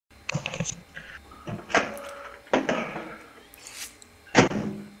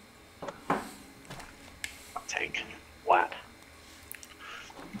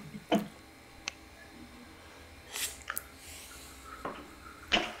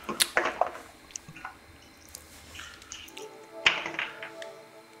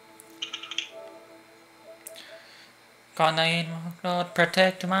Grenade, God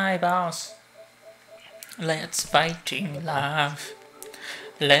protect my boss. Let's fighting love.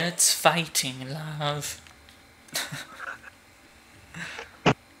 Let's fighting love.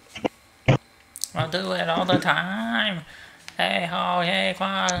 I'll do it all the time. Hey ho, hey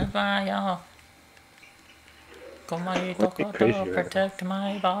qua yo. Come to protect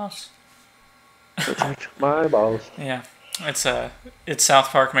my boss. Protect my balls. Yeah, it's South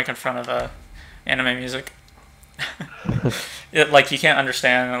Park making fun of anime music. Like you can't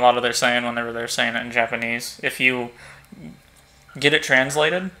understand a lot of they're saying whenever they're saying it in Japanese. If you get it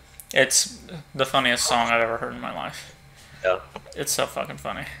translated, it's the funniest song I've ever heard in my life. Yeah. It's so fucking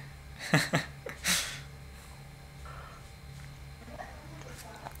funny.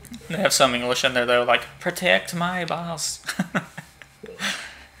 They have some English in there though, like "protect my boss."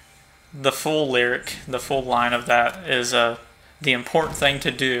 The full lyric, the full line of that is the important thing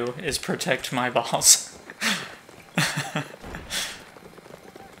to do is protect my boss.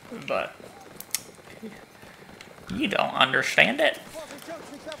 But you don't understand it.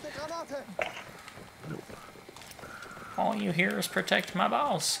 All you hear is protect my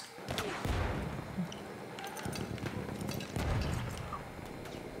boss.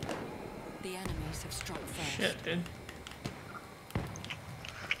 The enemies have struck first. Shit, dude.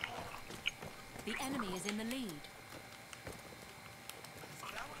 The enemy is in the lead.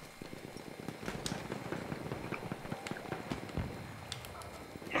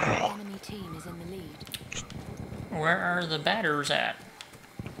 The enemy team is in the lead. Where are the batters at?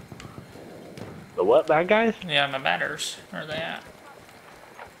 The what, bad guys? Yeah, my batters. Where are they at?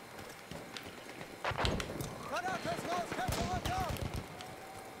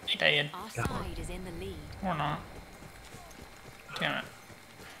 Dead. Our side is in the lead. Or not. Damn it.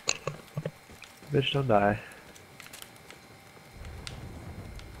 Bitch, don't die.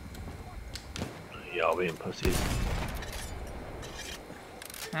 Y'all being pussies.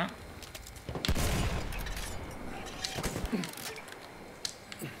 Huh?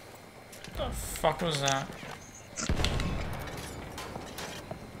 The fuck was that?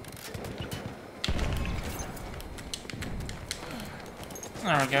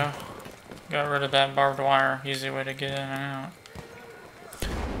 There we go. Got rid of that barbed wire. Easy way to get in and out.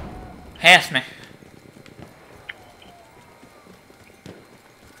 Half me.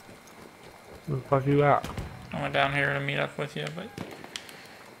 Where the fuck you at? I went down here to meet up with you, but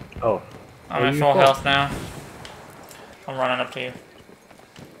Oh. I'm at full health now. I'm running up to you.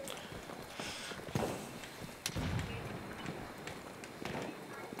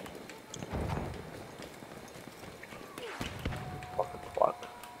 Fucking twat.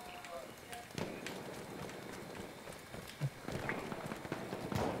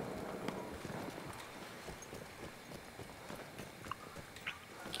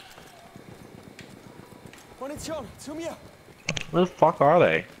 Where the fuck are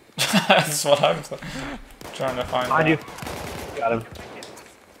they? That's what I'm trying to find Behind out. you. Got him.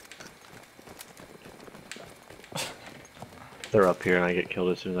 They're up here and I get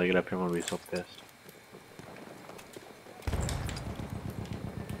killed as soon as I get up here. I'm gonna be so pissed.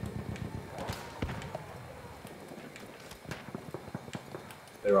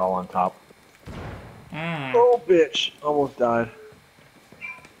 They're all on top. Oh, bitch. Almost died.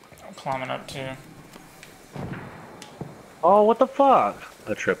 I'm climbing up too. Oh, what the fuck?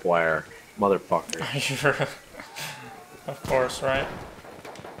 A tripwire. Motherfucker. Of course, right?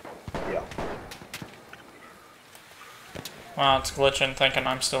 Yeah. Wow, it's glitching thinking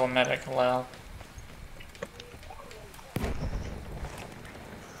I'm still a medic. Lol.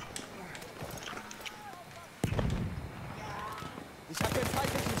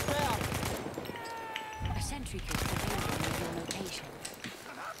 A sentry kit is available at your location.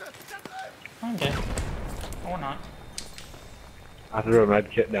 I'm dead. Or not. I threw a med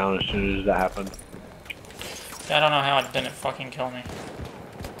kit down as soon as that happened. I don't know how it didn't fucking kill me.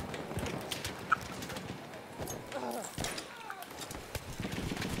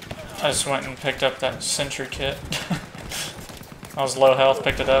 I just went and picked up that sentry kit. I was low health,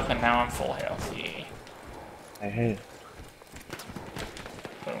 picked it up, and now I'm full health. Yeah. Hey.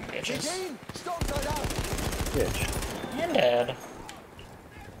 Boom, bitches. Bitch. And dead.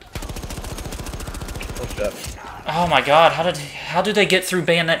 Oh shit. Oh my god, how did they get through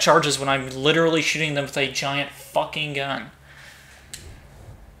bayonet charges when I'm literally shooting them with a giant fucking gun?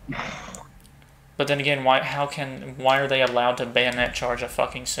 But then again, why are they allowed to bayonet charge a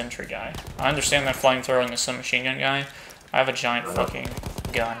fucking sentry guy? I understand that flamethrowing is some machine gun guy. I have a giant fucking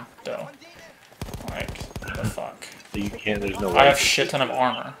gun, though. Like, the fuck? So you can't, there's no way. I have shit ton of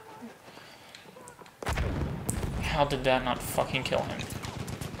armor. How did that not fucking kill him?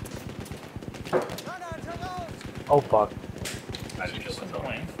 Oh fuck. I just Just killed myself.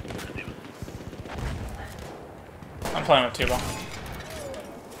 annoying. I'm playing with T-ball.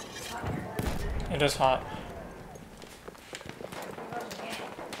 It is hot.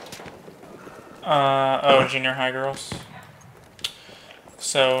 Oh, junior high girls.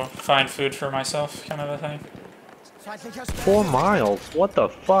 So, find food for myself, kind of a thing. 4 miles? What the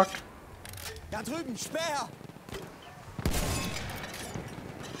fuck? Da drüben, Speer!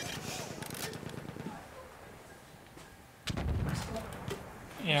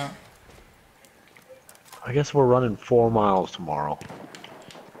 Yeah. I guess we're running 4 miles tomorrow.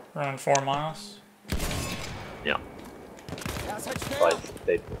 Running 4 miles. Yeah. Er ist ein So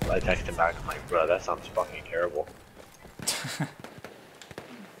Speer! I texted back, I'm like, bro, that sounds fucking terrible.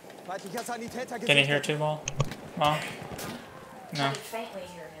 Feindlicher Sanitäter Can you hear gesichtet. T-ball? Mom? No. I faintly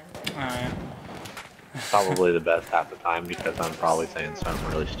hear him. Oh, yeah. Probably the best half the time because I'm probably saying something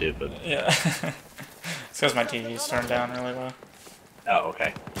really stupid. Yeah. It's because my TV's turned down really low. Oh,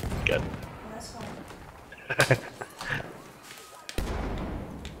 okay. Good. That's fine.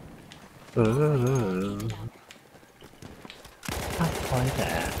 Stuff like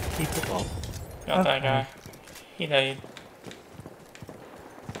that. Keep it up. Got that guy. He died.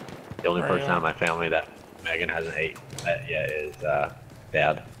 The only Where are person you out of my family that Megan hasn't ate yet is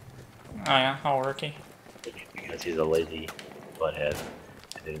Dad. Oh yeah, how worky. Because he's a lazy butthead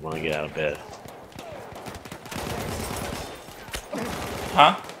and didn't want to get out of bed.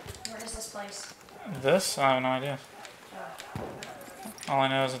 Huh? Where is this place? This? I have no idea. All I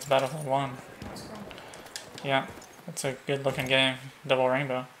know is it's Battlefield 1. Let's go. Yeah, it's a good looking game. Double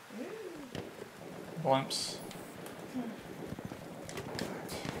rainbow. Blimps.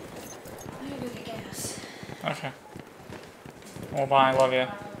 I'm gonna go get gas. Okay. Well, bye. Love you.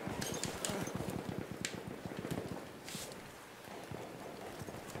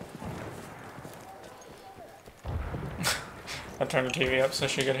 I turned the TV up so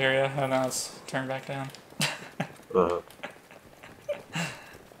she could hear you, and now it's turned back down. Alright,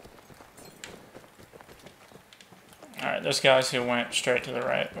 there's guys who went straight to the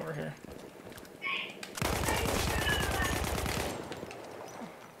right over here.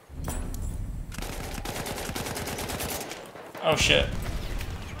 Oh shit.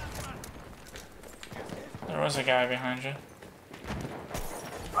 There was a guy behind you.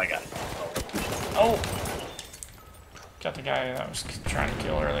 I got it. Oh! Got the guy that I was trying to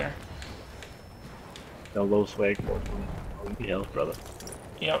kill earlier. No low swag for me. Oh, you health, brother.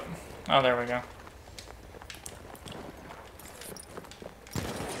 Yep. Oh, there we go.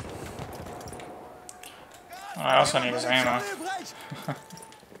 Oh, I also need his ammo. Übrig!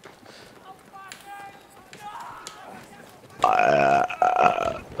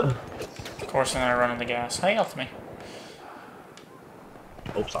 Of course, then I run into gas. Hey, help me.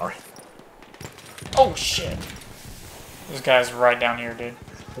 Oh, sorry. Oh, shit. This guy's right down here, dude.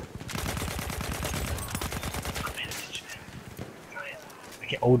 I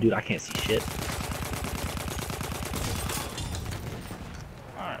can't, oh, dude, I can't see shit.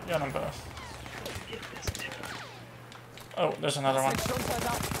 Alright, got them both. Oh, there's another one.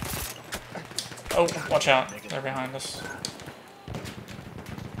 Oh, watch out. They're behind us.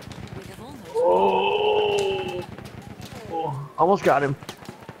 We have almost. Oh, almost got him.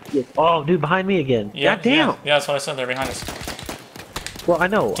 Yeah. Oh, dude, behind me again. Yeah, God damn. Yeah, that's what I said. They're behind us. Well, I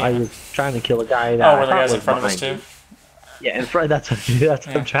know. Damn I it. was trying to kill a guy that Oh, I were the thought guys in was front of us, behind too? you. Yeah, in front. That's what Yeah.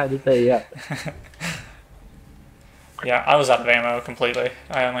 I'm trying to say. Yeah. Yeah, I was out of ammo completely.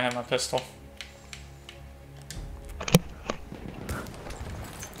 I only had my pistol.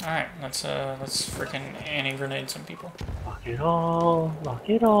 Alright, let's freaking anti-grenade some people. Lock it all. Lock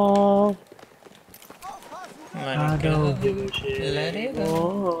it all. Let I it go. don't give a shit Let it go.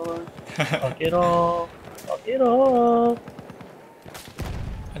 anymore. Lock it all. Lock it all.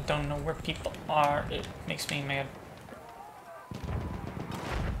 I don't know where people are. It makes me mad.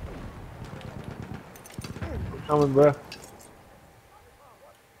 I'm coming, bro.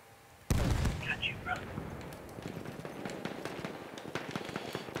 Got you, bro.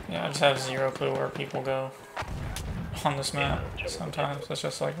 Yeah, I just have zero clue where people go on this map. Yeah, Sometimes it's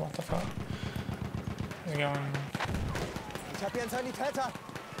just like, what the fuck is going on? Ich hab hier einen Sanitäter!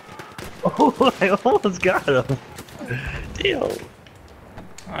 Oh, I almost got him. Damn.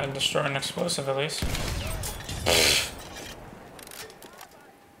 I destroyed an explosive at least.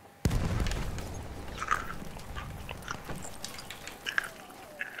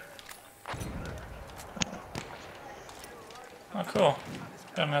 Oh, cool.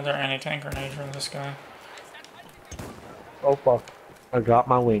 Got another anti-tank grenade from this guy. Oh fuck. I got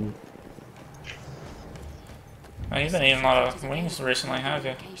my wing. Oh, you've been eating a lot of wings recently, have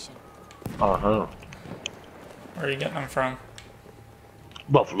you? Location. Uh-huh. Where are you getting them from?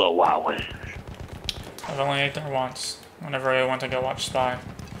 Buffalo Wild Wings. I've only ate there once. Whenever I went to go watch Spy.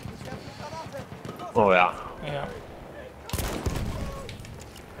 Oh yeah. Yeah.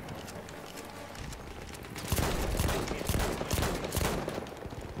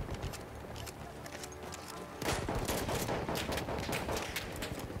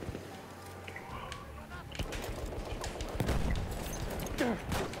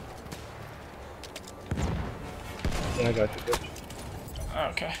 Yeah, I got you, bitch.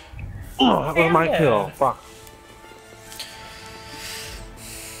 Okay. Oh, that was my kill. Fuck.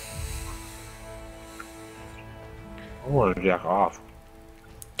 I want to jack off.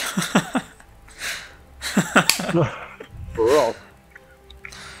 For real.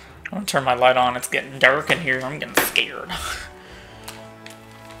 I'm gonna turn my light on. It's getting dark in here. I'm getting scared.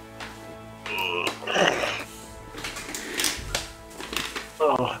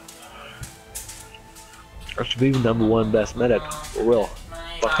 Oh. I should be the #1 best medic. For real.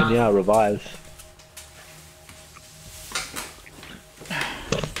 Fucking yeah, revives.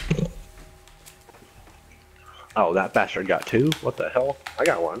 Oh, that bastard got 2? What the hell? I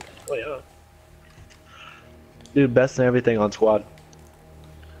got 1. Oh yeah. Dude, best in everything on squad.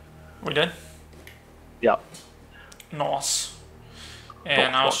 We did? Yep. Nice.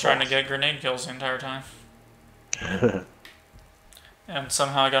 And I was trying to get grenade kills the entire time. And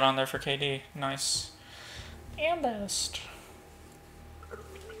somehow I got on there for KD. Nice. And best.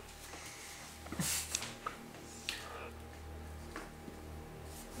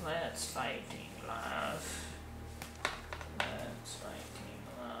 Let's fighting love. Let's fighting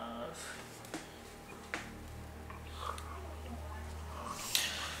love.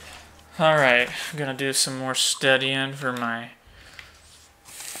 Alright, I'm gonna do some more studying for my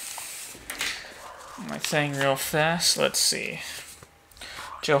thing real fast. Let's see.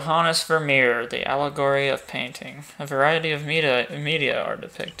 Johannes Vermeer, The Allegory of Painting. A variety of media are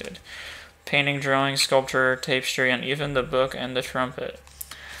depicted. Painting, drawing, sculpture, tapestry, and even the book and the trumpet.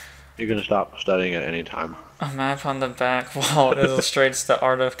 You can stop studying at any time. A map on the back wall illustrates the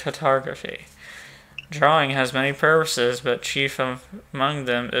art of cartography. Drawing has many purposes, but chief among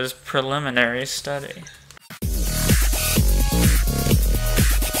them is preliminary study.